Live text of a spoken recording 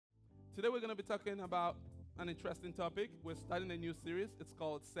Today we're going to be talking about an interesting topic. We're starting a new series. It's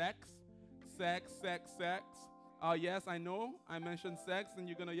called Sex. Sex, sex, sex. Yes, I know I mentioned sex, and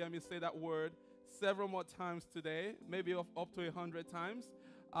you're going to hear me say that word several more times today, maybe up to 100 times.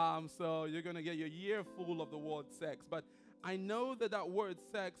 So you're going to get your year full of the word sex. But I know that that word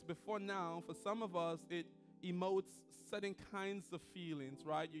sex, before now, for some of us, it emotes certain kinds of feelings,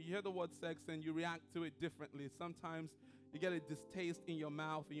 right? You hear the word sex and you react to it differently. Sometimes you get a distaste in your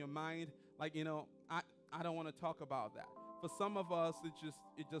mouth, in your mind, like, I don't want to talk about that. For some of us,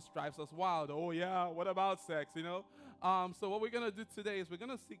 it just drives us wild. Oh yeah, what about sex, So what we're going to do today is we're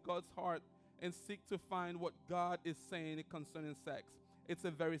going to seek God's heart and seek to find what God is saying concerning sex. It's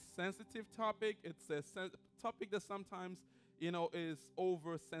a very sensitive topic. It's a topic that sometimes, is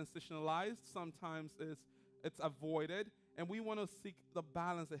over sensationalized. Sometimes it's avoided. And we want to seek the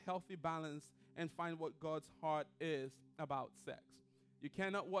balance, a healthy balance, and find what God's heart is about sex. You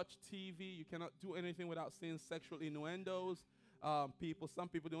cannot watch TV. You cannot do anything without seeing sexual innuendos. Some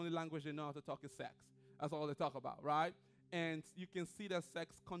people, the only language they know how to talk is sex. That's all they talk about, right? And you can see that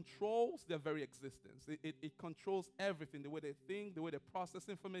sex controls their very existence. It controls everything, the way they think, the way they process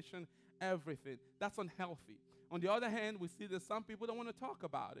information, everything. That's unhealthy. On the other hand, we see that some people don't want to talk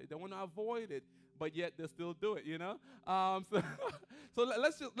about it. They want to avoid it, but yet they still do it, So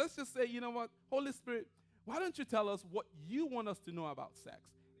let's just say, you know what, Holy Spirit, why don't you tell us what you want us to know about sex?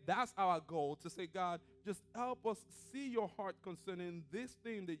 That's our goal, to say, God, just help us see your heart concerning this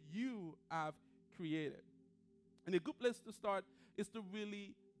thing that you have created. And a good place to start is to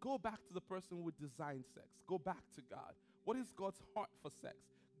really go back to the person who designed sex. Go back to God. What is God's heart for sex?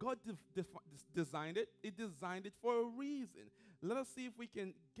 God designed it. He designed it for a reason. Let us see if we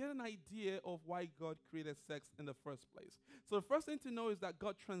can get an idea of why God created sex in the first place. So the first thing to know is that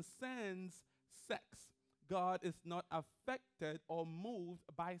God transcends sex. God is not affected or moved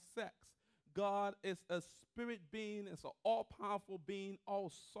by sex. God is a spirit being. It's an all-powerful being,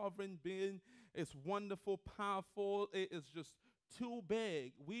 all-sovereign being. It's wonderful, powerful. It is just too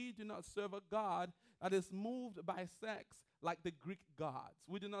big. We do not serve a God that is moved by sex like the Greek gods.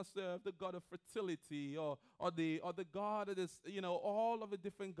 We do not serve the God of fertility or the God that is, all of the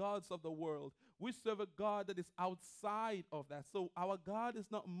different gods of the world. We serve a God that is outside of that. So our God is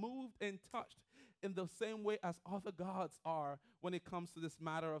not moved and touched in the same way as other gods are when it comes to this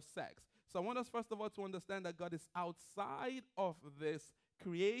matter of sex. So I want us, first of all, to understand that God is outside of this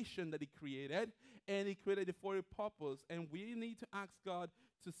creation that he created, and he created it for a purpose. And we need to ask God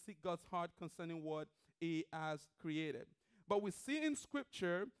to seek God's heart concerning what he has created. But we see in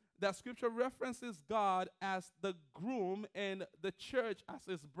Scripture that Scripture references God as the groom and the church as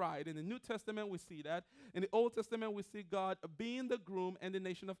his bride. In the New Testament, we see that. In the Old Testament, we see God being the groom and the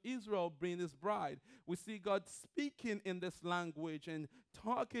nation of Israel being his bride. We see God speaking in this language and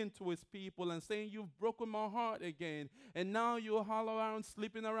talking to his people and saying, you've broken my heart again. And now you're all around,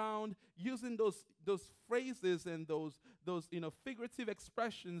 sleeping around, using those phrases and those figurative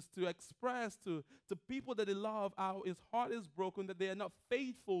expressions to express to people that they love how his heart is broken, that they are not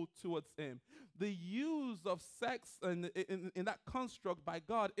faithful towards him. The use of sex in that construct by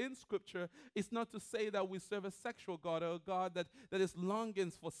God in Scripture is not to say that we serve a sexual God or a God that is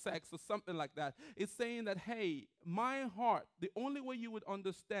longings for sex or something like that. It's saying that, hey, my heart, the only way you would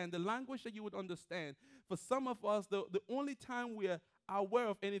understand, the language that you would understand, for some of us, the only time we are aware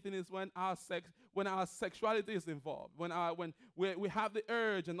of anything is when our sexuality is involved, when we have the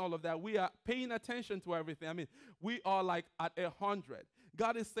urge and all of that. We are paying attention to everything. I mean, we are like at 100.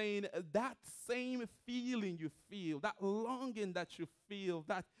 God is saying that same feeling you feel, that longing that you feel,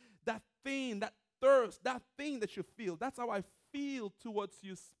 that thing, that thirst, that thing that you feel, that's how I feel towards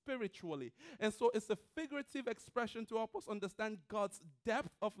you spiritually. And so it's a figurative expression to help us understand God's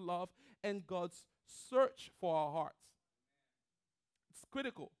depth of love and God's search for our hearts. It's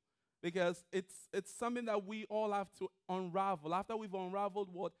critical because it's something that we all have to unravel. After we've unraveled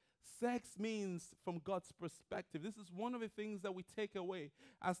what sex means from God's perspective, this is one of the things that we take away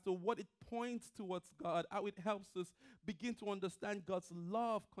as to what it points towards God, how it helps us begin to understand God's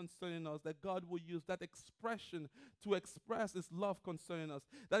love concerning us, that God will use that expression to express his love concerning us.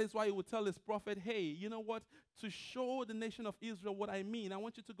 That is why he would tell his prophet, hey, you know what? To show the nation of Israel what I mean, I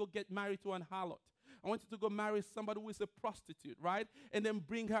want you to go get married to an harlot. I want you to go marry somebody who is a prostitute, right? And then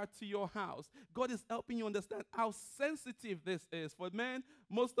bring her to your house. God is helping you understand how sensitive this is. For men,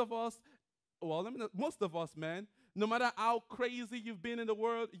 most of us, man, no matter how crazy you've been in the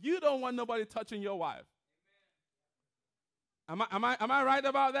world, you don't want nobody touching your wife. Am I right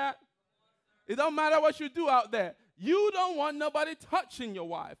about that? It don't matter what you do out there. You don't want nobody touching your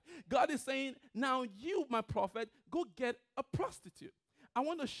wife. God is saying, now you, my prophet, go get a prostitute. I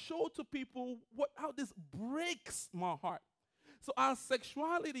want to show to people how this breaks my heart. So our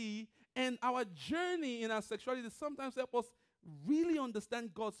sexuality and our journey in our sexuality sometimes help us really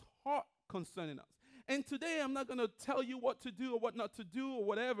understand God's heart concerning us. And today I'm not going to tell you what to do or what not to do or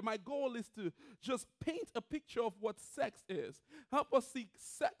whatever. My goal is to just paint a picture of what sex is. Help us see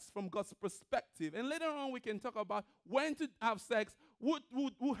sex from God's perspective. And later on we can talk about when to have sex,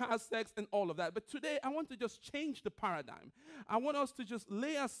 who has sex, and all of that. But today I want to just change the paradigm. I want us to just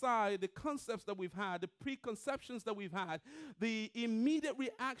lay aside the concepts that we've had, the preconceptions that we've had, the immediate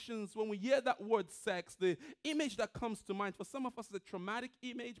reactions when we hear that word sex, the image that comes to mind. For some of us, it's a traumatic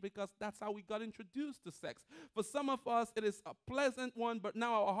image because that's how we got introduced to sex. For some of us, it is a pleasant one, but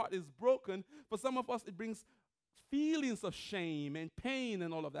now our heart is broken. For some of us, it brings feelings of shame and pain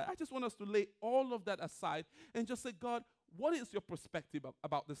and all of that. I just want us to lay all of that aside and just say, God, what is your perspective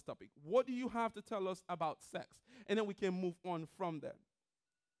about this topic? What do you have to tell us about sex? And then we can move on from there.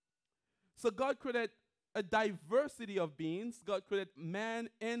 So God created a diversity of beings. God created man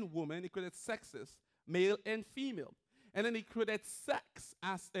and woman. He created sexes, male and female. And then he created sex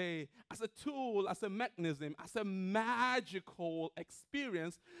as a tool, as a mechanism, as a magical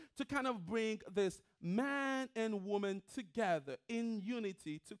experience to kind of bring this man and woman together in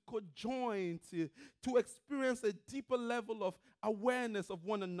unity, to conjoin, to experience a deeper level of awareness of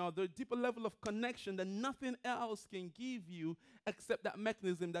one another, a deeper level of connection that nothing else can give you except that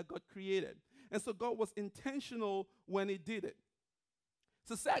mechanism that God created. And so God was intentional when he did it.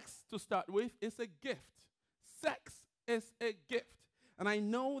 So sex, to start with, is a gift. Sex is a gift. And I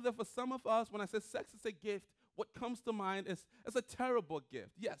know that for some of us, when I say sex is a gift, what comes to mind is it's a terrible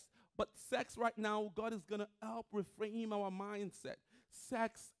gift. Yes, but sex right now, God is going to help reframe our mindset.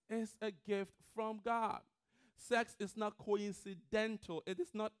 Sex is a gift from God. Sex is not coincidental. It is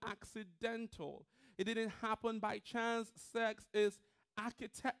not accidental. It didn't happen by chance. Sex is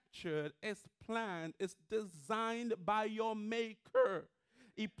architectured, it's planned, it's designed by your maker.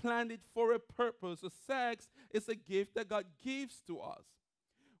 He planned it for a purpose. So sex is a gift that God gives to us.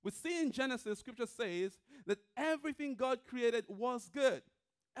 We see in Genesis, scripture says that everything God created was good.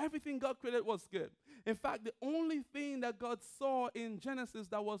 Everything God created was good. In fact, the only thing that God saw in Genesis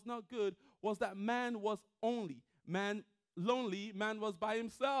that was not good was that man was lonely. Man was by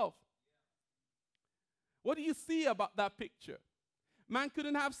himself. What do you see about that picture? Man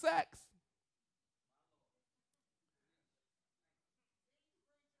couldn't have sex.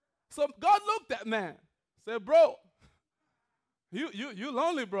 So God looked at man, said, bro, you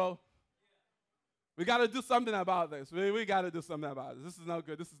lonely, bro. We got to do something about this. We got to do something about this. This is not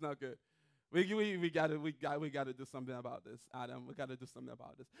good. This is not good. We got to do something about this, Adam. We got to do something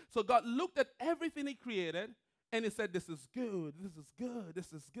about this. So God looked at everything he created, and he said, this is good. This is good.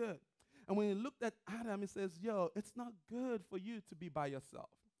 This is good. And when he looked at Adam, he says, yo, it's not good for you to be by yourself.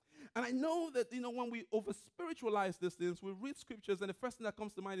 And I know that, when we over-spiritualize these things, we read scriptures, and the first thing that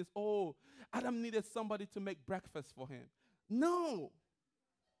comes to mind is, oh, Adam needed somebody to make breakfast for him. No.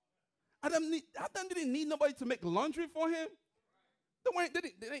 Adam didn't need nobody to make laundry for him. They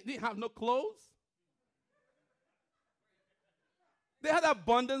didn't have no clothes. They had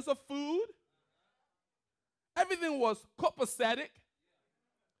abundance of food. Everything was copacetic.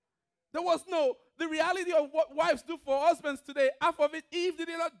 There was the reality of what wives do for husbands today, half of it Eve did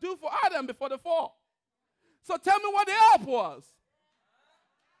not do for Adam before the fall. So tell me what the help was.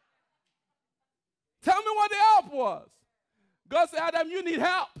 Tell me what the help was. God said, Adam, you need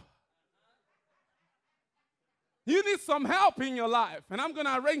help. You need some help in your life, and I'm going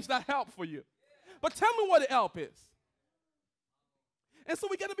to arrange that help for you. But tell me what the help is. And so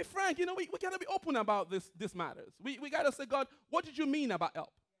we got to be frank, we got to be open about this matters. We got to say, God, what did you mean about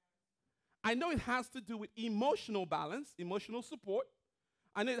help? I know it has to do with emotional balance, emotional support.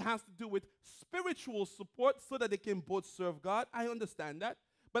 I know it has to do with spiritual support so that they can both serve God. I understand that.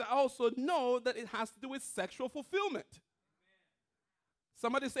 But I also know that it has to do with sexual fulfillment. Amen.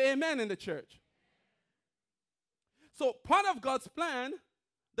 Somebody say amen in the church. So part of God's plan,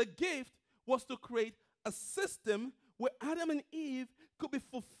 the gift, was to create a system where Adam and Eve could be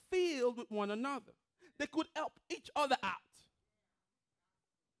fulfilled with one another. They could help each other out.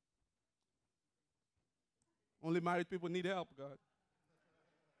 Only married people need help, God.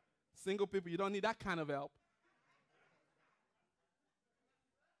 Single people, you don't need that kind of help.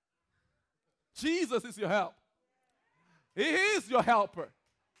 Jesus is your help. He is your helper.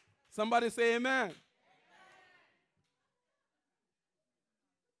 Somebody say amen. Amen.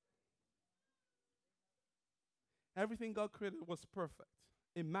 Everything God created was perfect.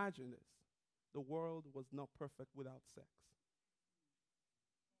 Imagine this. The world was not perfect without sex.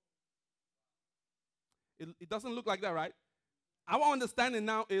 It doesn't look like that, right? our understanding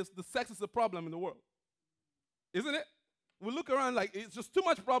now is the sex is a problem in the world. Isn't it? We look around like it's just too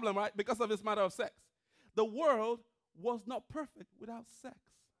much problem, right? Because of this matter of sex. The world was not perfect without sex.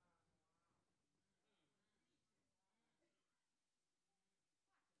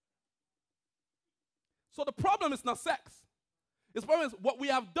 So the problem is not sex. The problem is what we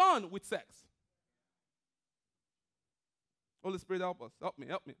have done with sex. Holy Spirit, help us. Help me,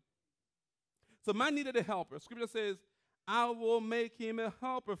 help me. So man needed a helper. Scripture says, I will make him a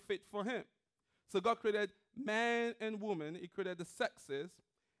helper fit for him. So God created man and woman. He created the sexes,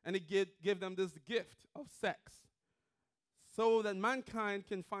 and he gave them this gift of sex so that mankind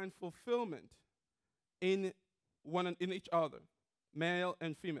can find fulfillment in each other, male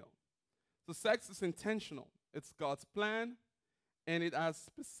and female. So sex is intentional. It's God's plan, and it has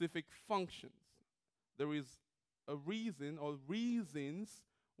specific functions. There is a reason or reasons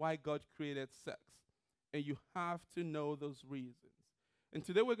why God created sex, and you have to know those reasons. And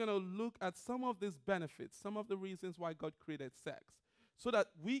today we're going to look at some of these benefits, some of the reasons why God created sex, so that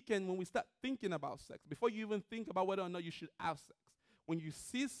we can, when we start thinking about sex, before you even think about whether or not you should have sex, when you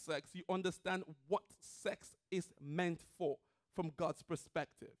see sex, you understand what sex is meant for from God's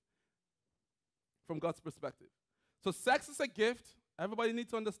perspective. From God's perspective. So sex is a gift. Everybody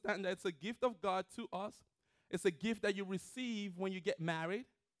needs to understand that it's a gift of God to us. It's a gift that you receive when you get married.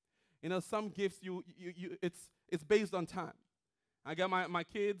 You know, some gifts it's based on time. I got my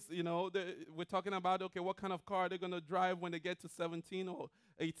kids, you know, we're talking about, okay, what kind of car they're going to drive when they get to 17 or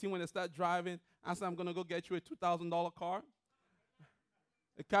 18 when they start driving. I said, I'm going to go get you a $2,000 car.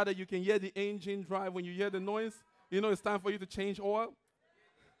 A car that you can hear the engine drive when you hear the noise. You know, it's time for you to change oil.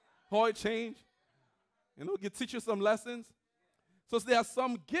 Oil change. You know, teach you some lessons. So there are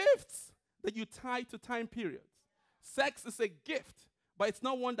some gifts that you tie to time periods. Sex is a gift, but it's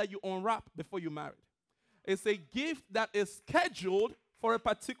not one that you unwrap before you marry. It's a gift that is scheduled for a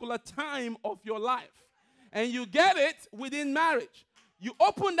particular time of your life. And you get it within marriage. You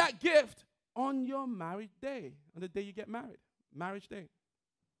open that gift on your marriage day, on the day you get married, marriage day.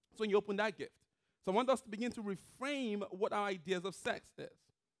 So you open that gift. So I want us to begin to reframe what our ideas of sex is.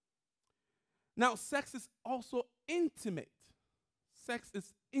 Now, sex is also intimate. Sex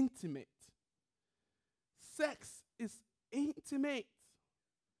is intimate. Sex is intimate.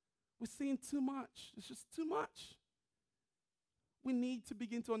 We're seeing too much. It's just too much. We need to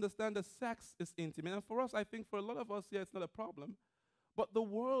begin to understand that sex is intimate. And for us, I think for a lot of us, yeah, it's not a problem. But the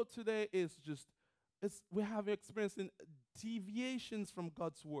world today is just, we have experiencing deviations from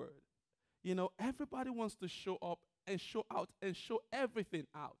God's word. You know, everybody wants to show up and show out and show everything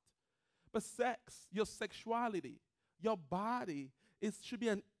out. But sex, your sexuality, your body, should be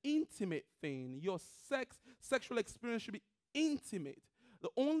an intimate thing. Your sexual experience should be intimate. The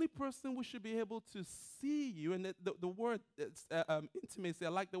only person who should be able to see you, and the word intimacy, I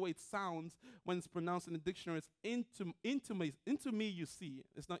like the way it sounds when it's pronounced in the dictionary, it's intimacy. Into me you see.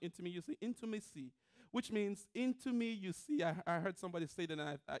 It's not into me you see, intimacy, which means into me you see. I heard somebody say that,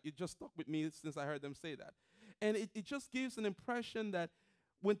 and it just stuck with me since I heard them say that. And it just gives an impression that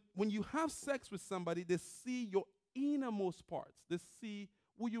when you have sex with somebody, they see your innermost parts. They see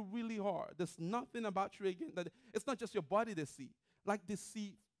who you really are. There's nothing about you again. It's not just your body they see. Like they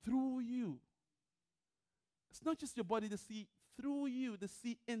see through you. It's not just your body, they see through you. They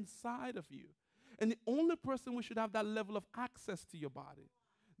see inside of you. And the only person who should have that level of access to your body,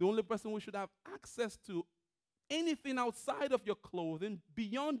 the only person who should have access to anything outside of your clothing,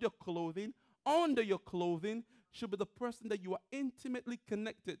 beyond your clothing, under your clothing, should be the person that you are intimately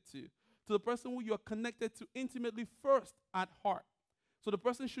connected to the person who you are connected to intimately first at heart. So the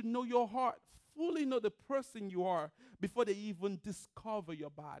person should know your heart, fully know the person you are before they even discover your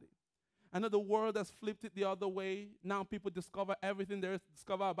body. I know the world has flipped it the other way. Now people discover everything there is to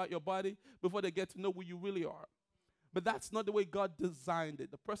discover about your body before they get to know who you really are. But that's not the way God designed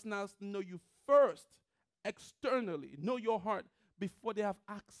it. The person has to know you first, externally, know your heart before they have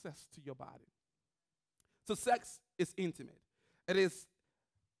access to your body. So sex is intimate. It is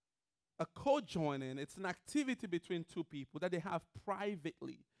a co-joining. It's an activity between two people that they have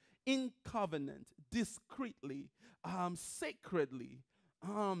privately, in covenant, discreetly, sacredly.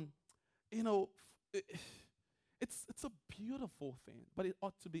 It's a beautiful thing, but it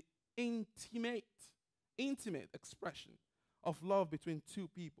ought to be intimate expression of love between two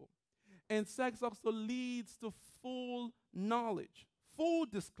people. And sex also leads to full knowledge, full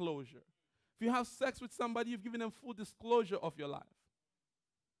disclosure. If you have sex with somebody, you've given them full disclosure of your life.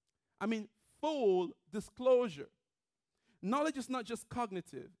 I mean, full disclosure. Knowledge is not just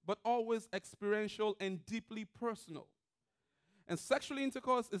cognitive, but always experiential and deeply personal. And sexual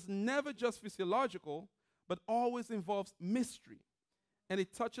intercourse is never just physiological, but always involves mystery. And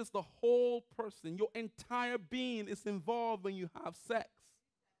it touches the whole person. Your entire being is involved when you have sex.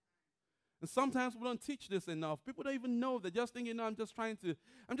 And sometimes we don't teach this enough. People don't even know that. Just thinking, I'm just trying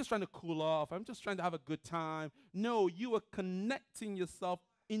to cool off. I'm just trying to have a good time. No, you are connecting yourself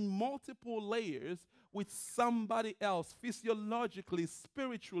in multiple layers with somebody else, physiologically,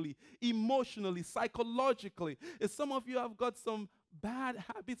 spiritually, emotionally, psychologically. And some of you have got some bad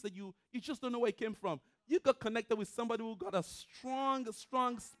habits that you just don't know where it came from. You got connected with somebody who got a strong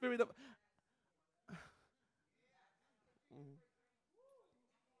spirit of...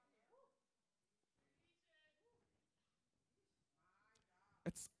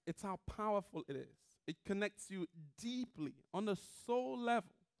 It's how powerful it is. It connects you deeply on a soul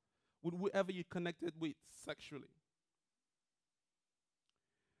level with whoever you connected with sexually.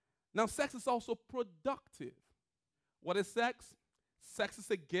 Now, sex is also productive. What is sex? Sex is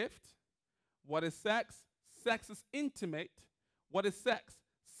a gift. What is sex? Sex is intimate. What is sex?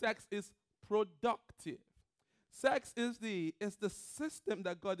 Sex is productive. Sex is the system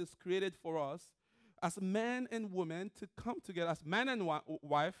that God has created for us as man and woman to come together, as man and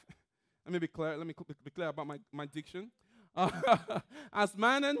wife. Let me be clear. Let me be clear about my diction. As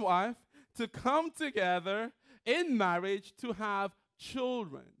man and wife to come together in marriage to have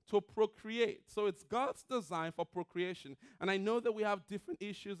children, to procreate. So it's God's design for procreation. And I know that we have different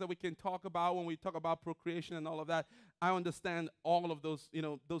issues that we can talk about when we talk about procreation and all of that. I understand all of those,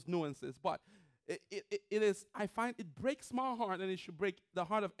 those nuances. But it is, I find it breaks my heart, and it should break the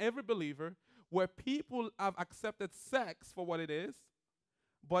heart of every believer, where people have accepted sex for what it is,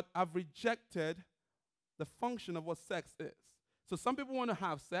 but have rejected the function of what sex is. So some people want to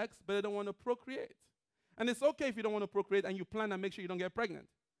have sex, but they don't want to procreate. And it's okay if you don't want to procreate and you plan and make sure you don't get pregnant,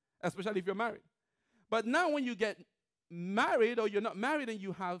 especially if you're married. But now when you get married, or you're not married and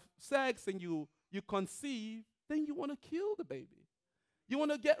you have sex and you conceive, then you want to kill the baby. You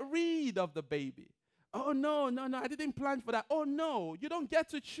want to get rid of the baby. Oh, no, I didn't plan for that. Oh, no, you don't get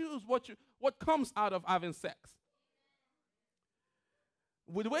to choose what comes out of having sex.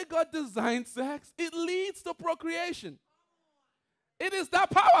 With the way God designed sex, it leads to procreation. It is that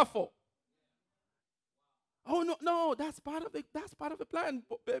powerful. Oh, no, that's part of the plan,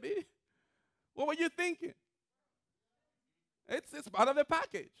 baby. What were you thinking? It's part of the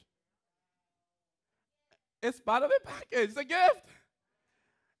package. It's part of the package. It's a gift.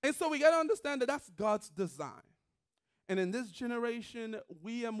 And so we got to understand that that's God's design. And in this generation,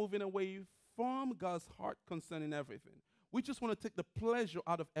 we are moving away from God's heart concerning everything. We just want to take the pleasure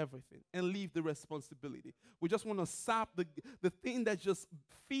out of everything and leave the responsibility. We just want to sap the thing that just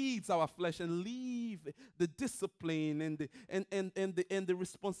feeds our flesh and leave the discipline and the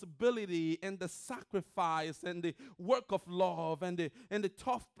responsibility and the sacrifice and the work of love and the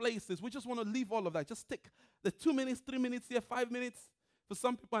tough places. We just want to leave all of that. Just take the 2 minutes, 3 minutes here, 5 minutes. For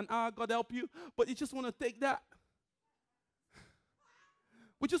some people, an hour, God help you. But you just want to take that.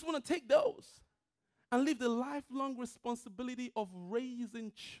 We just want to take those and leave the lifelong responsibility of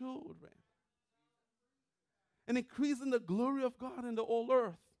raising children and increasing the glory of God in the whole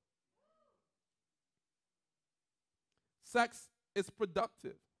earth. Sex is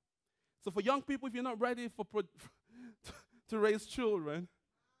productive. So for young people, if you're not ready to raise children,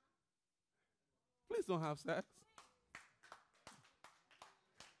 please don't have sex.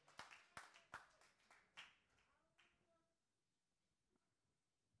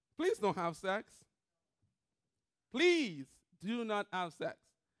 Please don't have sex. Please do not have sex.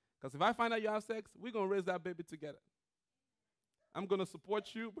 Because if I find out you have sex, we're going to raise that baby together. I'm going to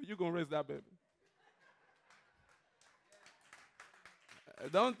support you, but you're going to raise that baby.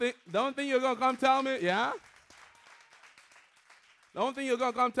 Don't think you're going to come tell me, yeah? Don't think you're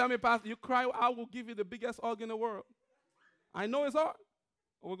going to come tell me, Pastor, you cry, I will give you the biggest hug in the world. I know it's hard,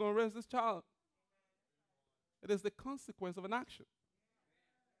 but we're going to raise this child. It is the consequence of an action.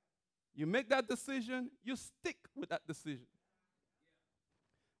 You make that decision, you stick with that decision.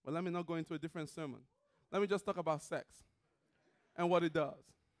 But let me not go into a different sermon. Let me just talk about sex and what it does.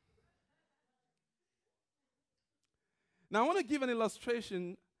 Now, I want to give an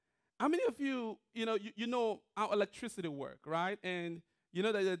illustration. How many of you, you know how electricity works, right? And you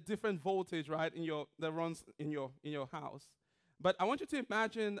know that there's different voltage, right, that runs in your house. But I want you to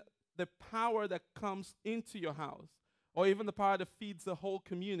imagine the power that comes into your house, or even the power that feeds the whole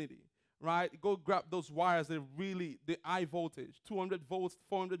community. Right? Go grab those wires that are really the high voltage, 200 volts,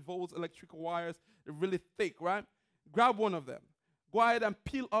 400 volts electrical wires, they're really thick, right? Grab one of them. Go ahead and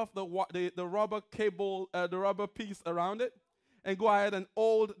peel off the rubber cable, the rubber piece around it, and go ahead and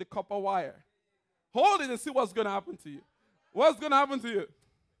hold the copper wire. Hold it and see what's going to happen to you. What's going to happen to you?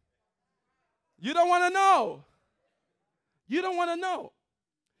 You don't want to know. You don't want to know.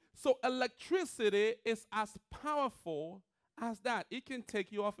 So electricity is as powerful as that. It can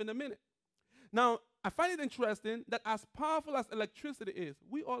take you off in a minute. Now, I find it interesting that as powerful as electricity is,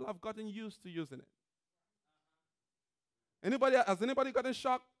 we all have gotten used to using it. Has anybody gotten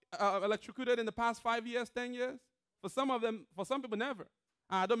shocked, electrocuted in the past 5 years, 10 years? For some of them, for some people, never.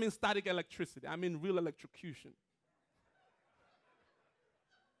 I don't mean static electricity. I mean real electrocution.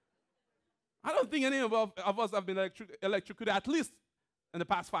 I don't think any of us have been electrocuted, at least in the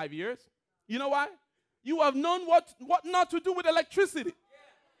past 5 years. You know why? You have known what not to do with electricity.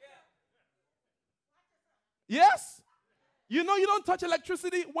 Yes? You know you don't touch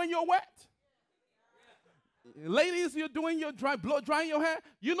electricity when you're wet. Ladies, you're doing your drying your hair.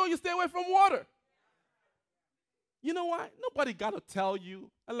 You know you stay away from water. You know why? Nobody got to tell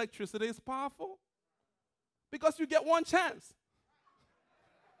you electricity is powerful. Because you get one chance.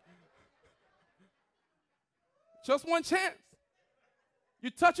 Just one chance. You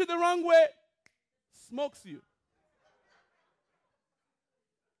touch it the wrong way, smokes you.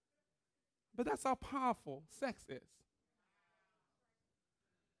 But that's how powerful sex is.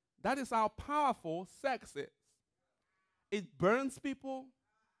 That is how powerful sex is. It burns people.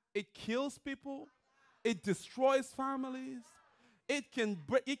 It kills people. It destroys families. It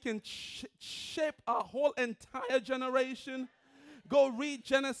can shape a whole entire generation. Go read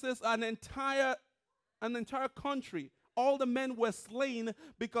Genesis, an entire country. All the men were slain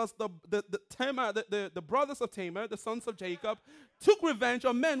because the brothers of Tamar, the sons of Jacob, took revenge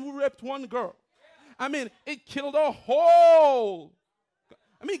on men who raped one girl. I mean, it killed a whole.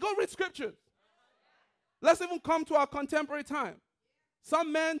 I mean, go read scriptures. Let's even come to our contemporary time.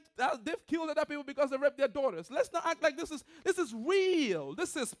 Some men, they've killed other people because they raped their daughters. Let's not act like this is real.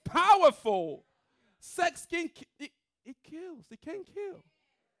 This is powerful. Sex it kills. It can kill.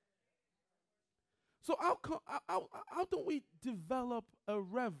 So how do we develop a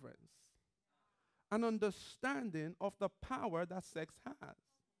reverence, an understanding of the power that sex has?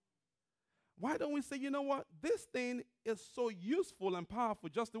 Why don't we say, you know what, this thing is so useful and powerful,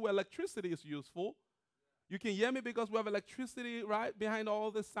 just the way electricity is useful. You can hear me because we have electricity, right, behind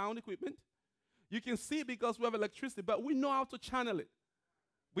all this sound equipment. You can see because we have electricity, but we know how to channel it.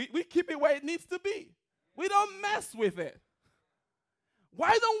 We keep it where it needs to be. We don't mess with it.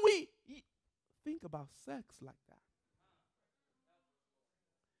 Why don't we think about sex like that?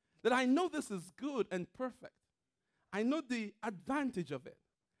 That I know this is good and perfect. I know the advantage of it.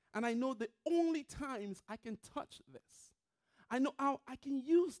 And I know the only times I can touch this. I know how I can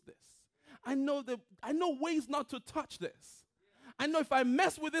use this. I know ways not to touch this. I know if I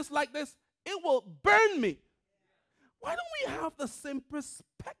mess with this like this, it will burn me. Why don't we have the same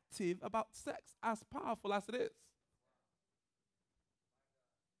perspective about sex, as powerful as it is?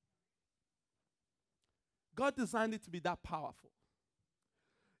 God designed it to be that powerful.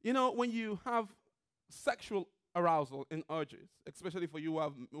 You know, when you have sexual arousal and urges, especially for you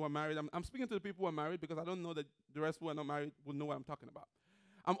who are married. I'm speaking to the people who are married because I don't know that the rest who are not married will know what I'm talking about.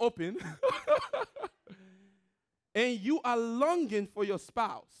 I'm open. And you are longing for your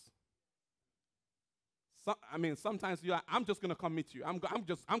spouse. Sometimes you are, I'm just going to come meet you. I'm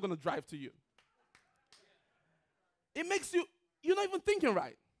going to drive to you. It makes you're not even thinking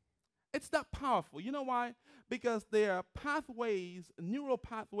right. It's that powerful. You know why? Because there are neural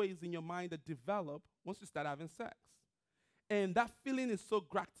pathways in your mind that develop once you start having sex. And that feeling is so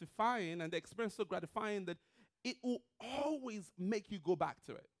gratifying and the experience so gratifying that it will always make you go back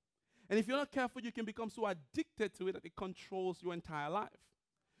to it. And if you're not careful, you can become so addicted to it that it controls your entire life.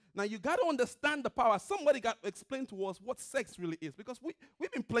 Now, you got to understand the power. Somebody got to explain to us what sex really is, because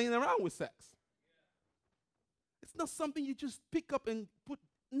we've been playing around with sex. It's not something you just pick up and put.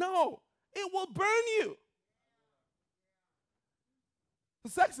 No, it will burn you. The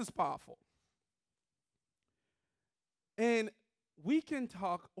sex is powerful. And we can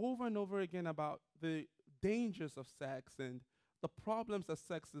talk over and over again about the dangers of sex and the problems that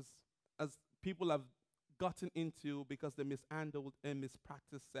sex is, as people have gotten into because they mishandled and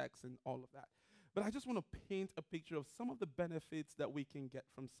mispracticed sex and all of that. But I just want to paint a picture of some of the benefits that we can get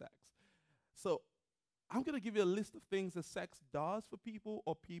from sex. So I'm going to give you a list of things that sex does for people,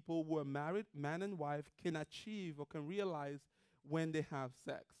 or people who are married, man and wife, can achieve or can realize when they have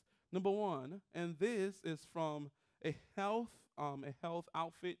sex. Number one, and this is from a health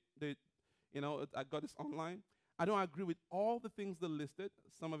outfit that, I got this online. I don't agree with all the things they listed.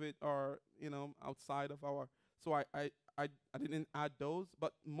 Some of it are, outside of our, so I didn't add those,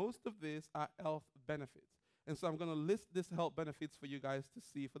 but most of these are health benefits. And so I'm going to list these health benefits for you guys to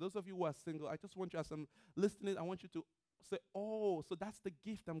see. For those of you who are single, I just want you, as I'm listening, I want you to say, oh, so that's the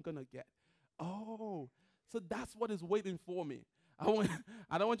gift I'm going to get. Oh, so that's what is waiting for me. I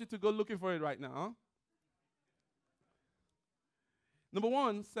don't want you to go looking for it right now. Huh? Number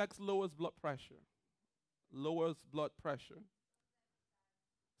one, sex lowers blood pressure. Lowers blood pressure.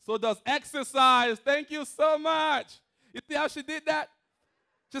 So does exercise. Thank you so much. You see how she did that?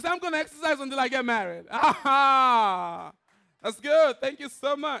 She said, I'm going to exercise until I get married. Aha! That's good. Thank you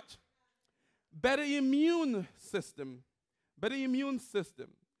so much. Better immune system. Better immune system.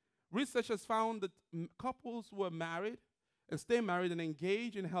 Research has found that couples who are married and stay married and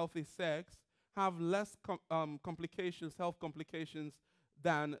engage in healthy sex have less complications, health complications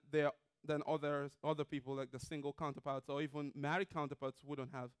than other people, like the single counterparts or even married counterparts who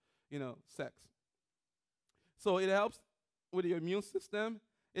don't have, sex. So it helps with your immune system.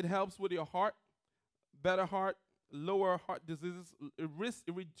 It helps with your heart, better heart, lower heart diseases. It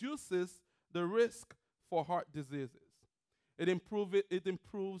reduces the risk for heart diseases. It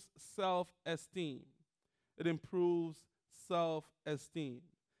improves self-esteem. It improves self-esteem.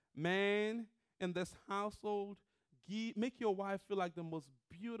 Man, in this household, make your wife feel like the most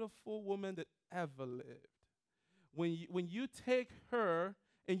beautiful woman that ever lived. When you take her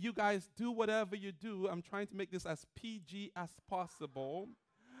and you guys do whatever you do, I'm trying to make this as PG as possible.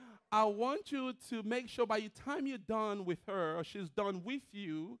 I want you to make sure by the time you're done with her or she's done with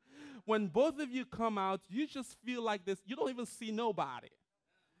you, when both of you come out, you just feel like this. You don't even see nobody.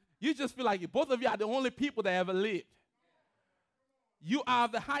 You just feel like both of you are the only people that ever lived. You are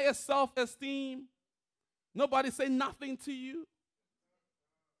the highest self-esteem. Nobody say nothing to you.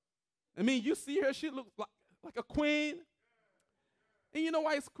 I mean, you see her, she looks like a queen. And you know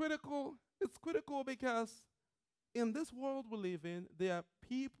why it's critical? It's critical because in this world we live in, there are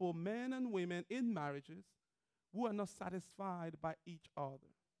people, men and women in marriages, who are not satisfied by each other.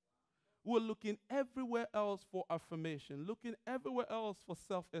 Who are looking everywhere else for affirmation, looking everywhere else for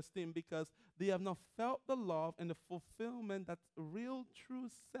self-esteem because they have not felt the love and the fulfillment that real, true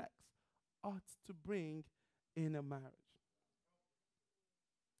sex ought to bring in a marriage.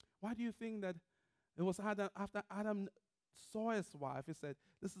 Why do you think that it was Adam, after Adam saw his wife, he said,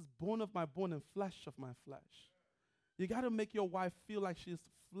 this is bone of my bone and flesh of my flesh. You got to make your wife feel like she's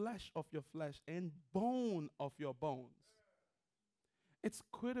flesh of your flesh and bone of your bones. It's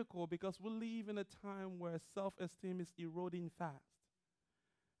critical because we live in a time where self-esteem is eroding fast.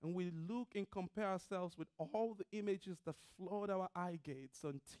 And we look and compare ourselves with all the images that flood our eye gates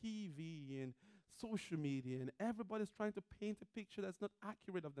on TV and social media, and everybody's trying to paint a picture that's not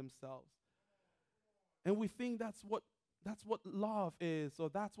accurate of themselves. And we think that's what love is,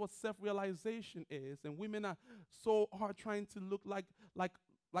 or that's what self-realization is. And women are so hard trying to look like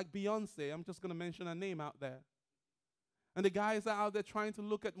Beyonce. I'm just going to mention a name out there. And the guys are out there trying to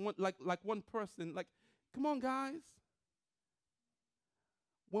look at one one person. Like, come on, guys.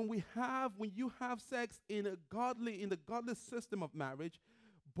 When you have sex in the godly system of marriage,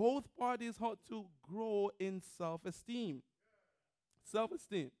 both parties ought to grow in self-esteem.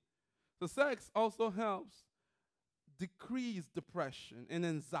 Self-esteem. So sex also helps decrease depression and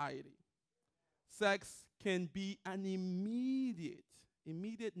anxiety. Sex can be an immediate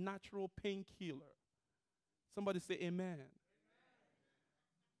natural painkiller. Somebody say amen.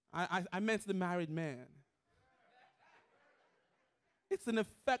 I meant the married man. It's an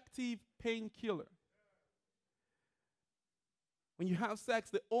effective painkiller. When you have sex,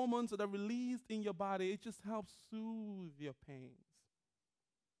 the hormones that are released in your body, it just helps soothe your pains.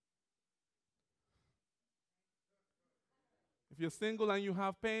 If you're single and you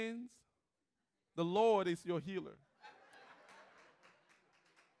have pains, the Lord is your healer.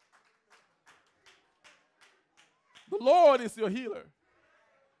 The Lord is your healer.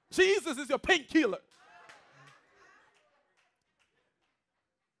 Jesus is your painkiller.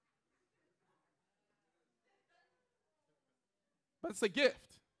 But it's a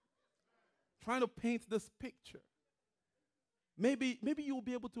gift. Trying to paint this picture. Maybe you'll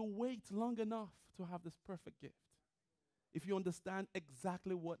be able to wait long enough to have this perfect gift if you understand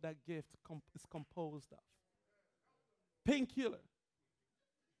exactly what that gift is composed of. Painkiller.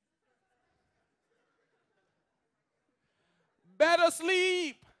 Better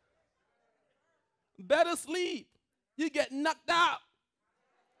sleep. Better sleep. You get knocked out.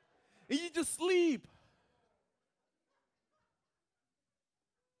 And you just sleep.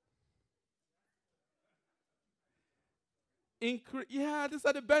 Yeah, these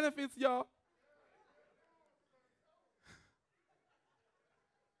are the benefits, y'all.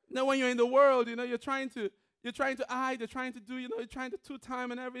 Now, when you're in the world, you're trying to hide, you're trying to do, you're trying to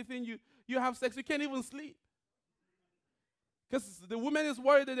two-time and everything. You have sex, you can't even sleep. Because the woman is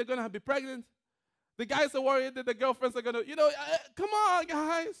worried that they're going to be pregnant. The guys are worried that the girlfriends are going to, come on,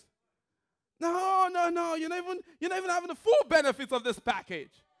 guys. No, no, no. You're not even having the full benefits of this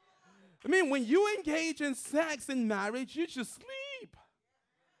package. I mean, when you engage in sex in marriage, you just sleep.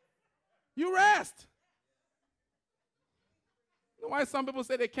 You rest. You know why some people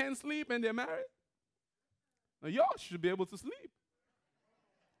say they can't sleep and they're married? Now, y'all should be able to sleep.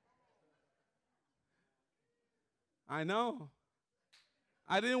 I know.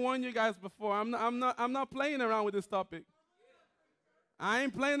 I didn't warn you guys before. I'm not playing around with this topic. I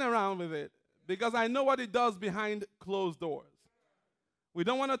ain't playing around with it because I know what it does behind closed doors. We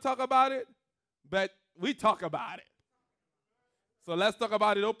don't want to talk about it, but we talk about it. So let's talk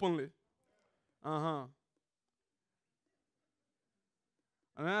about it openly. Uh-huh.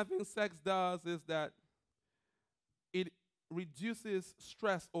 Another thing sex does is that it reduces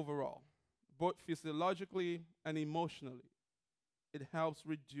stress overall, both physiologically and emotionally. It helps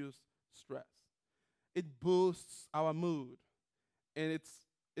reduce stress. It boosts our mood, and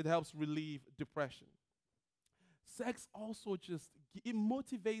it helps relieve depression. Sex also it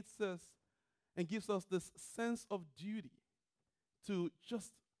motivates us and gives us this sense of duty to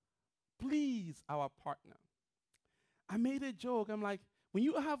just please our partner. I made a joke. I'm like, when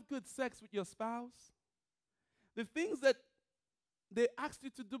you have good sex with your spouse, the things that they asked you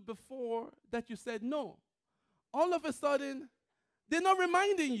to do before that you said no, all of a sudden, they're not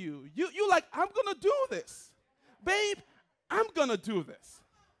reminding you. You're like, I'm going to do this. Babe, I'm going to do this.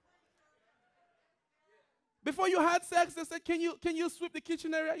 Before you had sex, they said, can you sweep the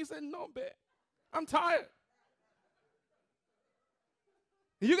kitchen area? You said, no, babe, I'm tired.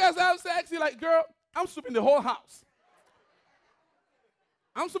 You guys have sex, you're like, girl, I'm sweeping the whole house.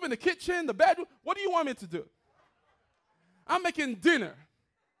 I'm sweeping the kitchen, the bedroom. What do you want me to do? I'm making dinner.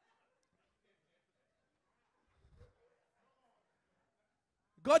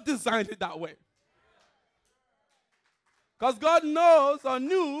 God designed it that way. Because God knows or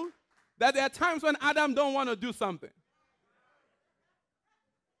knew that there are times when Adam don't want to do something.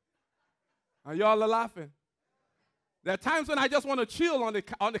 And y'all are laughing. There are times when I just want to chill on the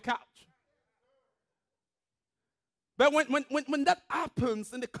couch. But when that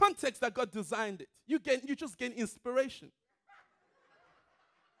happens in the context that God designed it, you just gain inspiration.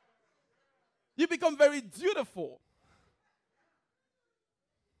 You become very dutiful.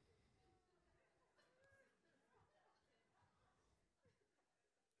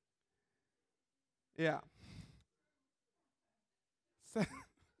 Yeah.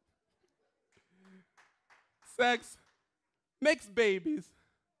 Sex makes babies.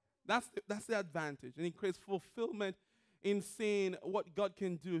 That's the advantage. And it creates fulfillment in seeing what God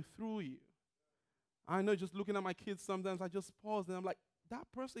can do through you. I know just looking at my kids sometimes, I just pause and I'm like,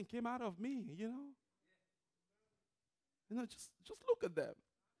 that person came out of me, you know? Just look at them.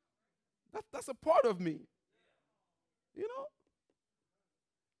 That's a part of me. You know?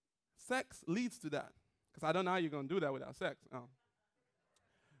 Sex leads to that. Because I don't know how you're going to do that without sex.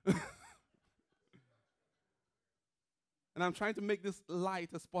 And I'm trying to make this light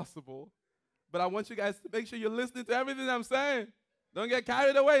as possible. But I want you guys to make sure you're listening to everything I'm saying. Don't get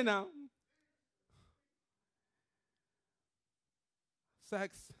carried away now.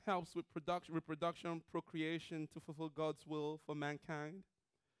 Sex helps with reproduction, procreation to fulfill God's will for mankind.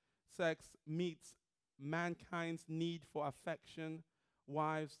 Sex meets mankind's need for affection.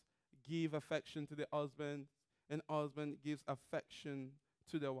 Wives give affection to their husband, and husband gives affection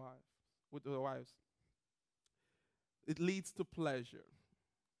to their wives. It leads to pleasure.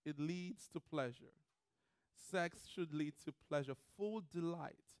 It leads to pleasure. Sex should lead to pleasure, full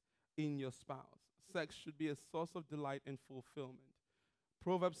delight in your spouse. Sex should be a source of delight and fulfillment.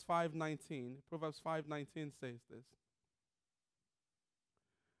 Proverbs 5:19 says this.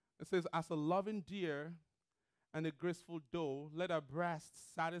 It says, as a loving deer and a graceful doe, let her breasts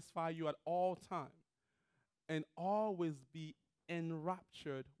satisfy you at all times, and always be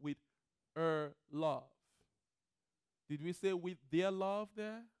enraptured with her love. Did we say with their love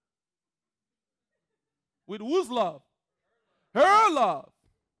there? With whose love? Her love.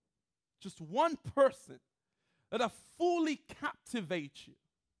 Just one person that will fully captivate you,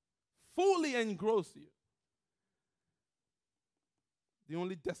 fully engross you. The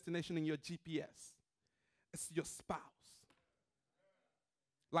only destination in your GPS is your spouse.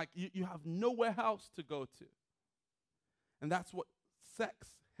 Like you have nowhere else to go to. And that's what sex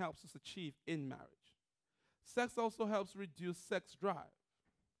helps us achieve in marriage. Sex also helps reduce sex drive.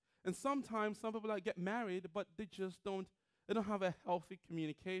 And sometimes some people get married, but they don't have a healthy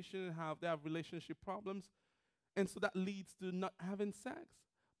communication, they have relationship problems. And so that leads to not having sex.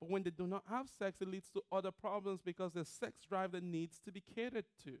 But when they do not have sex, it leads to other problems because there's sex drive that needs to be catered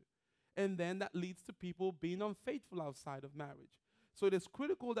to. And then that leads to people being unfaithful outside of marriage. So it is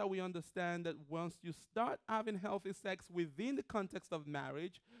critical that we understand that once you start having healthy sex within the context of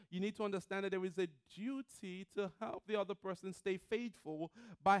marriage, you need to understand that there is a duty to help the other person stay faithful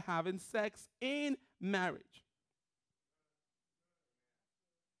by having sex in marriage.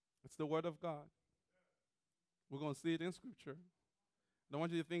 It's the word of God. We're going to see it in scripture. I don't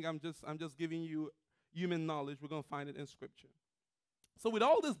want you to think I'm just giving you human knowledge. We're going to find it in scripture. So with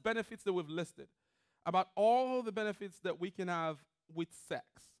all these benefits that we've listed, about all the benefits that we can have with sex,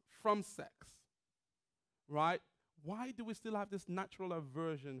 from sex, right? Why do we still have this natural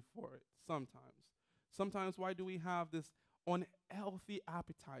aversion for it sometimes? Sometimes why do we have this unhealthy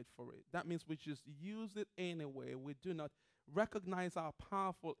appetite for it? That means we just use it anyway. We do not recognize how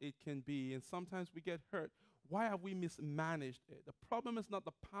powerful it can be, and sometimes we get hurt. Why have we mismanaged it? The problem is not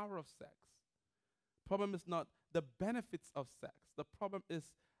the power of sex. The problem is not the benefits of sex. The problem is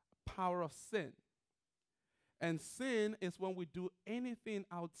power of sin. And sin is when we do anything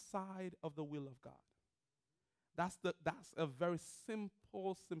outside of the will of God. That's a very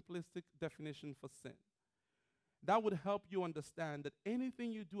simple, simplistic definition for sin. That would help you understand that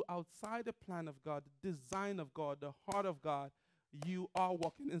anything you do outside the plan of God, the design of God, the heart of God, you are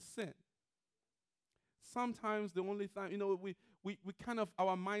walking in sin. Sometimes the only time, we kind of,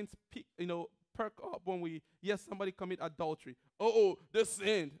 our minds perk up when we hear somebody commit adultery. Oh, they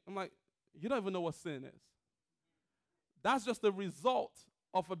sinned. I'm like, you don't even know what sin is. That's just the result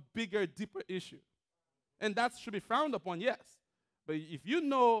of a bigger, deeper issue. And that should be frowned upon, yes. But if you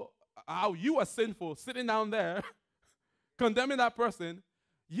know how you are sinful, sitting down there, condemning that person,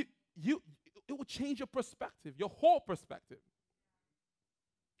 it will change your perspective, your whole perspective.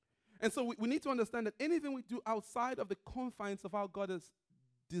 And so we need to understand that anything we do outside of the confines of how God has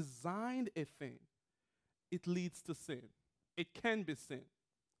designed a thing, it leads to sin. It can be sin.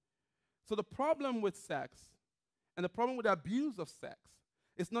 So the problem with sex and the problem with the abuse of sex,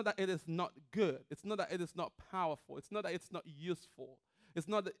 it's not that it is not good. It's not that it is not powerful. It's not that it's not useful. That's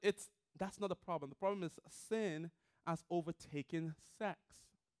not the problem. The problem is sin has overtaken sex.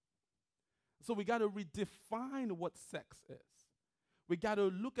 So we got to redefine what sex is. We got to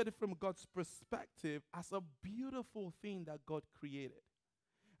look at it from God's perspective as a beautiful thing that God created.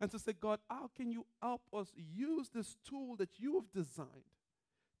 And to say, God, how can you help us use this tool that you have designed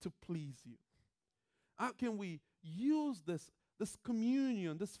to please you? How can we use this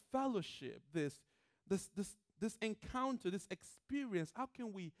communion, this fellowship, this encounter, this experience? How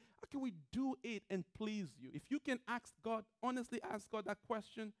can we do it and please you? If you can honestly ask God that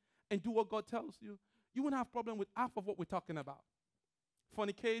question and do what God tells you, you won't have problem with half of what we're talking about.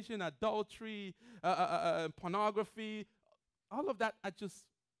 Fornication, adultery, pornography, all of that are just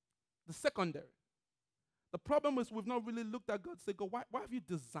the secondary. The problem is we've not really looked at God and said, God, why have you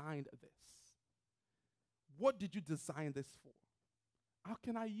designed this? What did you design this for? How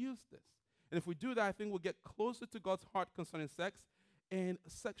can I use this? And if we do that, I think we'll get closer to God's heart concerning sex, and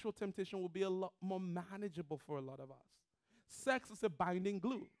sexual temptation will be a lot more manageable for a lot of us. Sex is a binding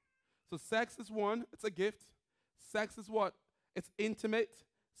glue. So sex is one, it's a gift. Sex is what? It's intimate.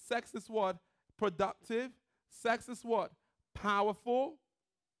 Sex is what? Productive. Sex is what? Powerful.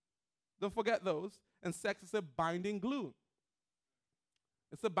 Don't forget those. And sex is a binding glue.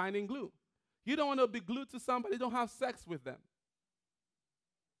 It's a binding glue. You don't want to be glued to somebody, don't have sex with them.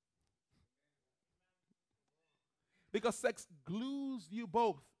 Because sex glues you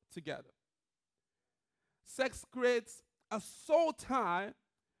both together. Sex creates a soul tie,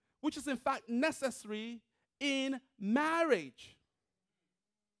 which is in fact necessary in marriage.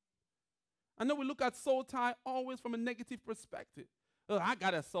 I know we look at soul tie always from a negative perspective. Oh, I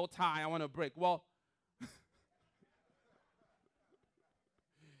got a soul tie I want to break. Well,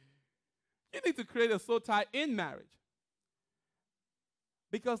 you need to create a soul tie in marriage.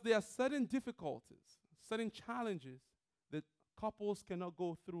 Because there are certain difficulties, certain challenges that couples cannot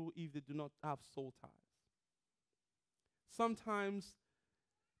go through if they do not have soul ties. Sometimes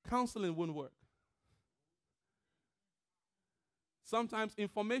counseling wouldn't work. Sometimes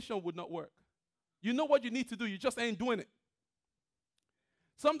information would not work. You know what you need to do, you just ain't doing it.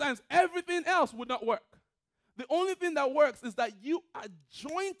 Sometimes everything else would not work. The only thing that works is that you are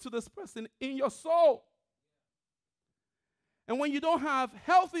joined to this person in your soul. And when you don't have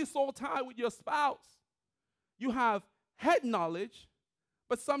healthy soul tie with your spouse, you have head knowledge,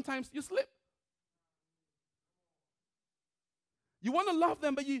 but sometimes you slip. You want to love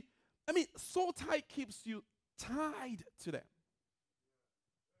them, but soul tie keeps you tied to them.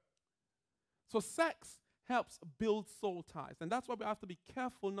 So sex helps build soul ties. And that's why we have to be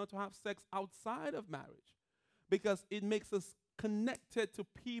careful not to have sex outside of marriage, because it makes us connected to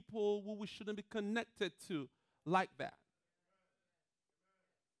people who we shouldn't be connected to like that.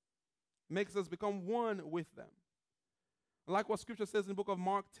 makes us become one with them. Like what Scripture says in the book of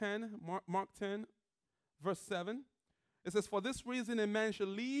Mark 10, Mark 10, verse 7. It says, "For this reason a man shall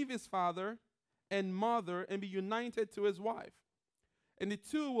leave his father and mother and be united to his wife, and the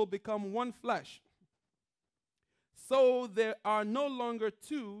two will become one flesh. So there are no longer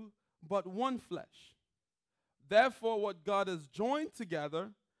two, but one flesh. Therefore, what God has joined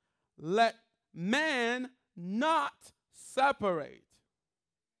together, let man not separate."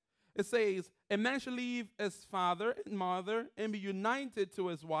 It says, "A man shall leave his father and mother and be united to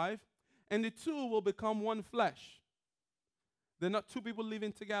his wife, and the two will become one flesh." They're not two people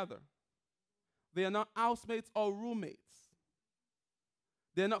living together. They are not housemates or roommates.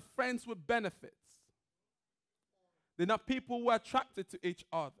 They're not friends with benefits. They're not people who are attracted to each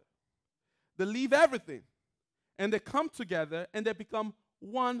other. They leave everything and they come together and they become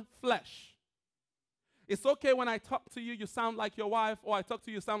one flesh. It's okay when I talk to you, you sound like your wife, or I talk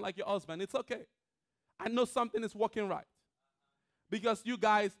to you, you sound like your husband. It's okay. I know something is working right because you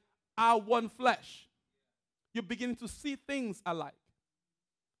guys are one flesh. You're beginning to see things alike.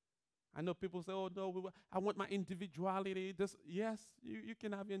 I know people say, "Oh no, I want my individuality." Yes, you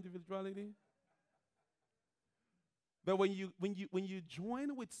can have your individuality. But when you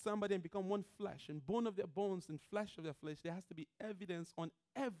join with somebody and become one flesh, and bone of their bones and flesh of their flesh, there has to be evidence on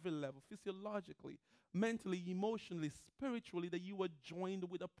every level, physiologically, mentally, emotionally, spiritually, that you were joined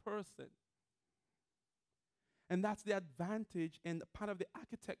with a person. And that's the advantage and part of the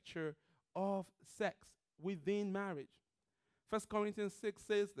architecture of sex within marriage. 1 Corinthians 6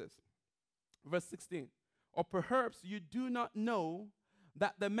 says this, verse 16. "Or perhaps you do not know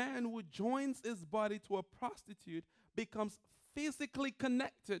that the man who joins his body to a prostitute becomes physically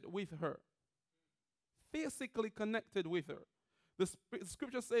connected with her." Physically connected with her. The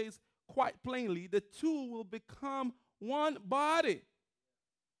scripture says quite plainly, the two will become one body.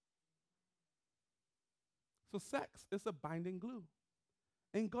 So sex is a binding glue.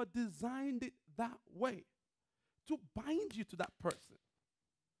 And God designed it that way, to bind you to that person.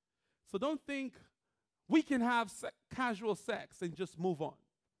 So don't think we can have casual sex and just move on.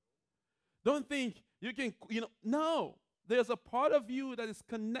 Don't think you can, no. There's a part of you that is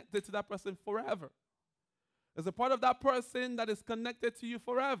connected to that person forever. There's a part of that person that is connected to you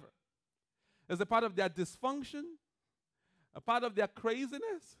forever. There's a part of their dysfunction, a part of their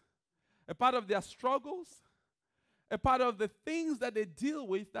craziness, a part of their struggles, a part of the things that they deal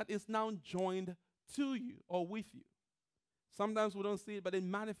with that is now joined to you or with you. Sometimes we don't see it, but it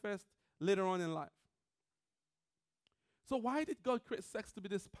manifests later on in life. So why did God create sex to be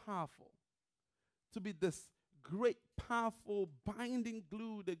this powerful? To be this great, powerful, binding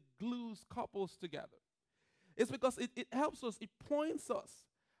glue that glues couples together? It's because it helps us, it points us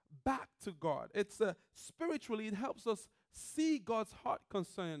back to God. It's spiritually, it helps us see God's heart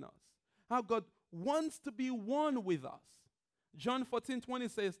concerning us. How God wants to be one with us. John 14:20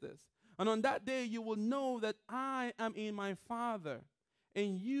 says this, "And on that day you will know that I am in my Father,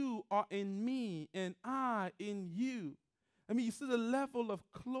 and you are in me, and I in you." I mean, you see the level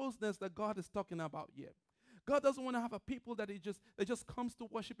of closeness that God is talking about here. God doesn't want to have a people that just comes to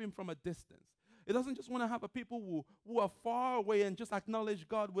worship him from a distance. He doesn't just want to have a people who are far away and just acknowledge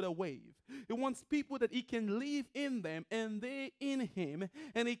God with a wave. He wants people that he can live in them and they in him,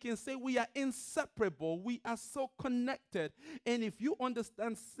 and he can say we are inseparable, we are so connected. And if you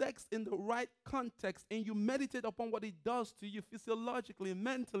understand sex in the right context and you meditate upon what it does to you physiologically,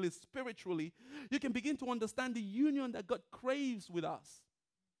 mentally, spiritually, you can begin to understand the union that God craves with us.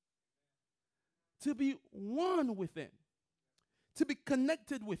 To be one with him, to be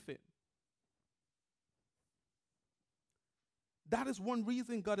connected with him. That is one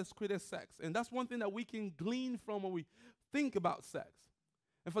reason God has created sex. And that's one thing that we can glean from when we think about sex.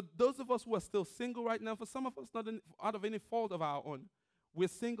 And for those of us who are still single right now, for some of us not out of any fault of our own, we're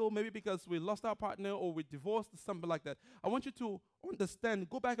single maybe because we lost our partner or we're divorced or something like that. I want you to understand,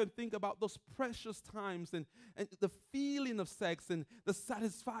 go back and think about those precious times and the feeling of sex and the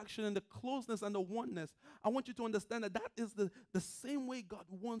satisfaction and the closeness and the oneness. I want you to understand that that is the same way God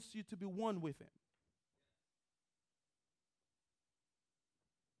wants you to be one with him.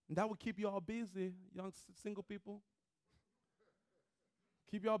 And that will keep you all busy, young single people.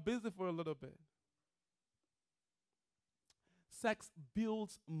 Keep you all busy for a little bit. Sex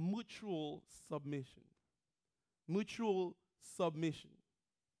builds mutual submission. Mutual submission.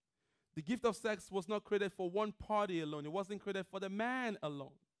 The gift of sex was not created for one party alone. It wasn't created for the man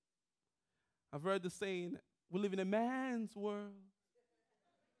alone. I've heard the saying, we live in a man's world.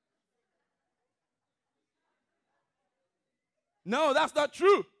 No, that's not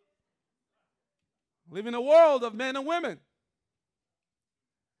true. We live in a world of men and women.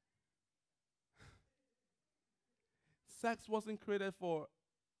 Sex wasn't created for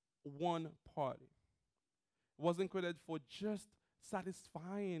one party. It wasn't created for just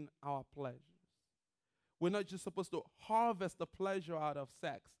satisfying our pleasures. We're not just supposed to harvest the pleasure out of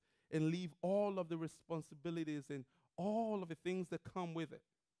sex and leave all of the responsibilities and all of the things that come with it.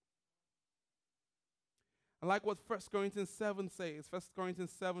 I like what 1 Corinthians 7 says. 1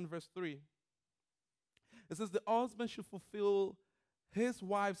 Corinthians 7 verse 3. It says the husband should fulfill his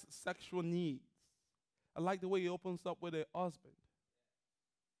wife's sexual needs. I like the way he opens up with a husband.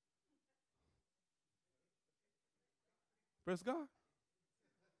 Praise God.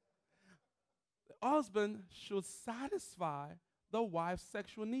 The husband should satisfy the wife's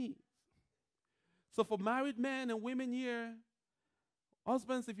sexual needs. So for married men and women here,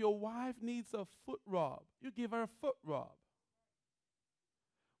 husbands, if your wife needs a foot rub, you give her a foot rub.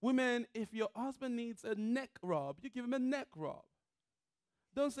 Women, if your husband needs a neck rub, you give him a neck rub.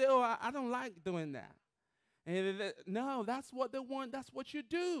 Don't say, oh, I don't like doing that. And no, that's what they want. That's what you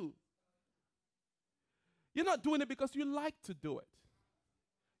do. You're not doing it because you like to do it.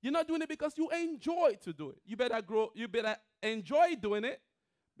 You're not doing it because you enjoy to do it. You better enjoy doing it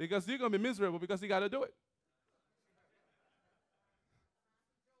because you're going to be miserable because you got to do it.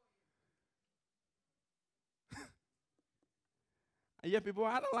 And yet people,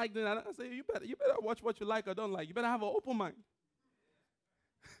 I don't like doing that. I say, you better watch what you like or don't like. You better have an open mind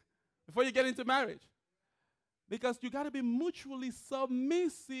before you get into marriage. Because you got to be mutually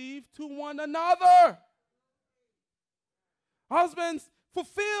submissive to one another. Husbands,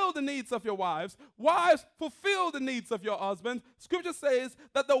 fulfill the needs of your wives. Wives, fulfill the needs of your husbands. Scripture says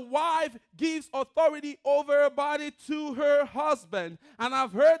that the wife gives authority over her body to her husband. And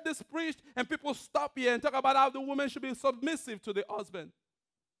I've heard this preached, and people stop here and talk about how the woman should be submissive to the husband.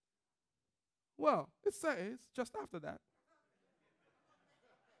 Well, it says just after that.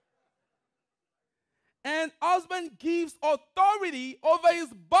 And husband gives authority over his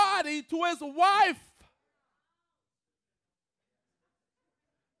body to his wife.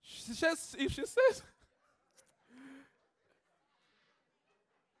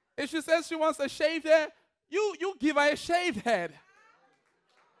 If she says she wants a shaved head, you give her a shaved head.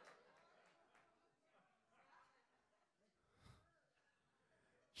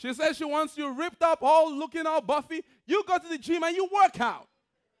 She says she wants you ripped up, all looking all buffy. You go to the gym and you work out.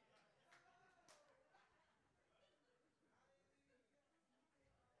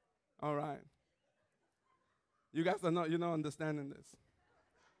 All right. You guys are not, you're not understanding this.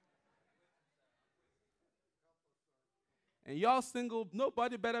 And y'all single,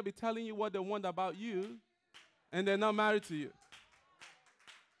 nobody better be telling you what they want about you, and they're not married to you.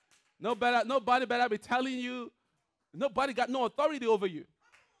 Nobody better be telling you, nobody got no authority over you.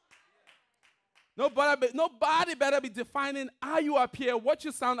 Nobody better be defining how you appear, what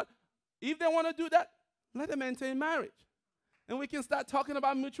you sound like. If they want to do that, let them maintain marriage. And we can start talking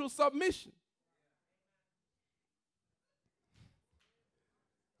about mutual submission.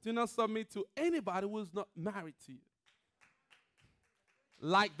 Do not submit to anybody who is not married to you.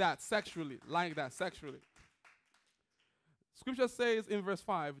 Like that, sexually. Scripture says in verse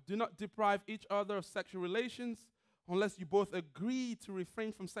 5, do not deprive each other of sexual relations unless you both agree to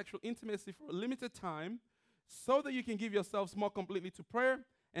refrain from sexual intimacy for a limited time so that you can give yourselves more completely to prayer,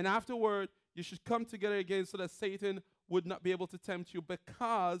 and afterward you should come together again so that Satan would not be able to tempt you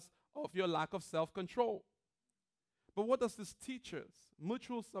because of your lack of self-control. But what does this teach us?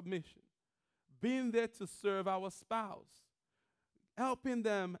 Mutual submission. Being there to serve our spouse. Helping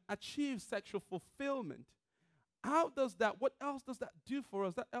them achieve sexual fulfillment. What else does that do for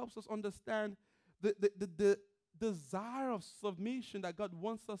us? That helps us understand the desire of submission that God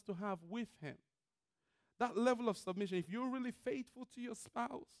wants us to have with Him. That level of submission, if you're really faithful to your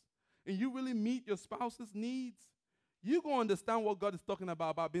spouse and you really meet your spouse's needs, you're going to understand what God is talking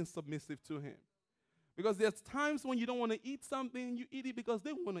about being submissive to Him. Because there's times when you don't want to eat something, you eat it because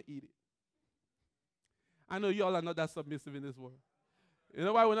they want to eat it. I know you all are not that submissive in this world. You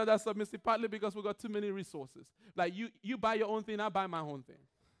know why we're not that submissive? Partly because we got too many resources. Like you buy your own thing, I buy my own thing.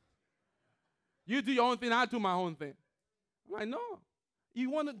 You do your own thing, I do my own thing. I'm like, no. You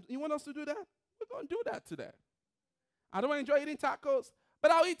want us to do that? We're going to do that today. I don't enjoy eating tacos,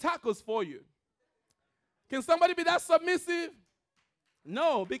 but I'll eat tacos for you. Can somebody be that submissive?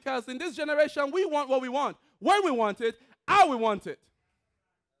 No, because in this generation, we want what we want, when we want it, how we want it.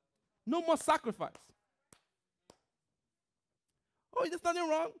 No more sacrifice. Oh, there's nothing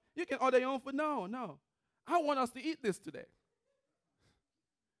wrong. You can order your own food. No. I want us to eat this today.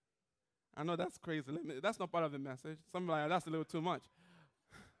 I know that's crazy. That's not part of the message. Something like that's a little too much.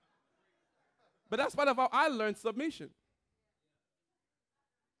 But that's part of how I learned submission.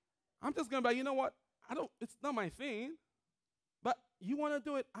 I'm just going to be like, you know what? It's not my thing. You want to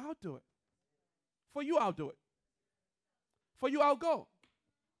do it? I'll do it. For you, I'll do it. For you, I'll go.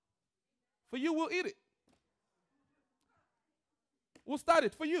 For you, we'll eat it. We'll start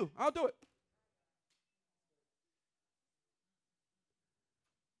it. For you, I'll do it.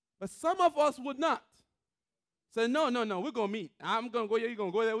 But some of us would not. Say, no, we're going to meet. I'm going to go here, you're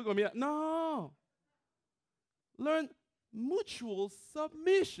going to go there, we're going to meet. No. Learn mutual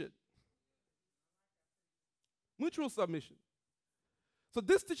submission. Mutual submission. So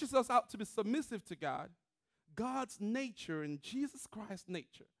this teaches us how to be submissive to God, God's nature and Jesus Christ's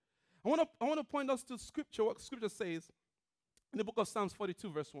nature. I want to point us to Scripture, what Scripture says in the book of Psalms 42,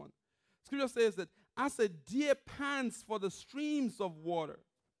 verse 1. Scripture says that, as a deer pants for the streams of water,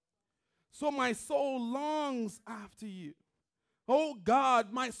 so my soul longs after you. Oh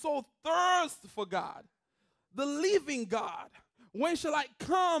God, my soul thirsts for God, the living God. When shall I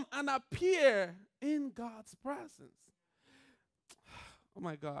come and appear in God's presence? Oh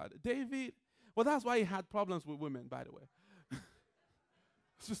my God. David, well, that's why he had problems with women, by the way.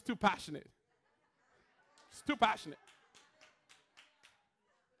 It's just too passionate. It's too passionate.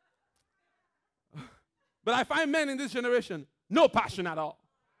 But I find men in this generation, no passion at all.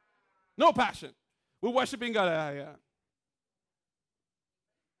 No passion. We're worshiping God. Yeah.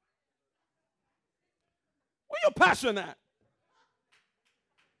 Where your passion at?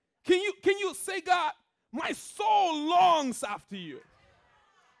 Can you say, God, my soul longs after you?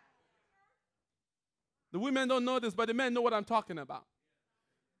 The women don't know this, but the men know what I'm talking about.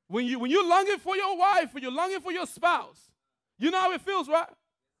 When you're longing for your wife, or you're longing for your spouse, you know how it feels, right?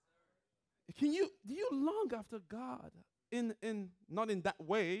 Do you long after God? Not in that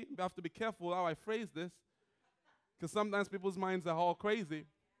way. We have to be careful how I phrase this, because sometimes people's minds are all crazy.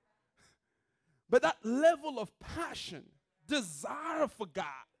 But that level of passion, desire for God,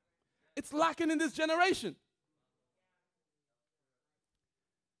 it's lacking in this generation.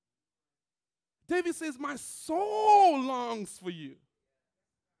 David says, my soul longs for you.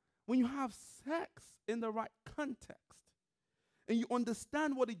 When you have sex in the right context, and you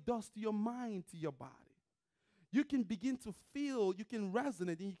understand what it does to your mind, to your body, you can begin to feel, you can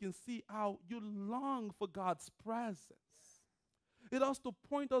resonate, and you can see how you long for God's presence. It has to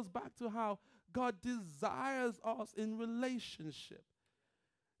point us back to how God desires us in relationship.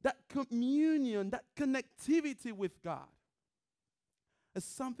 That communion, that connectivity with God is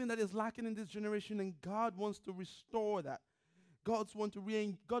something that is lacking in this generation, and God wants to restore that. God wants to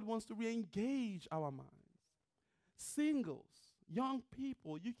re-engage our minds. Singles, young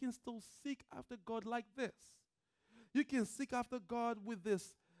people, you can still seek after God like this. You can seek after God with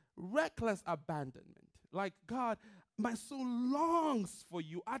this reckless abandonment. Like, God, my soul longs for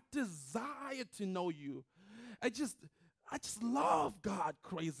you. I desire to know you. I just love God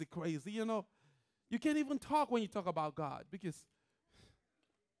crazy. You know, you can't even talk when you talk about God, because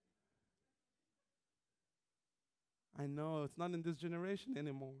I know it's not in this generation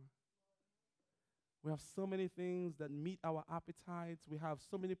anymore. We have so many things that meet our appetites. We have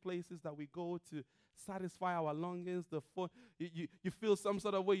so many places that we go to satisfy our longings. You feel some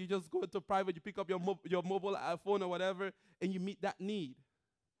sort of way. You just go into private, you pick up your mobile phone or whatever, and you meet that need.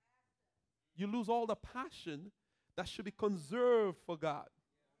 You lose all the passion that should be conserved for God.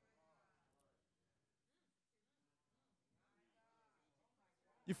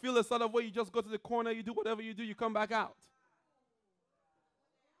 You feel a sort of way. You just go to the corner, you do whatever you do, you come back out.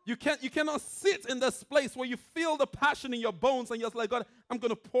 You cannot sit in this place where you feel the passion in your bones and you're just like, God, I'm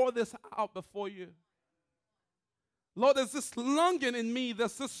going to pour this out before you. Lord, there's this longing in me.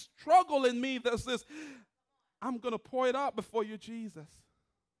 There's this struggle in me. There's this, I'm going to pour it out before you, Jesus.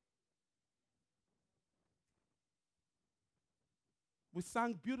 We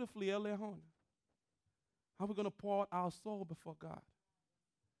sang beautifully earlier on. How we're going to pour out our soul before God.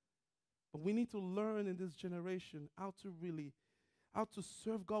 But we need to learn in this generation how to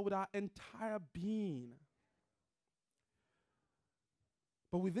serve God with our entire being.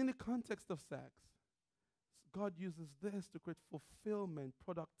 But within the context of sex, God uses this to create fulfillment,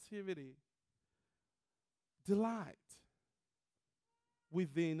 productivity, delight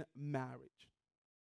within marriage.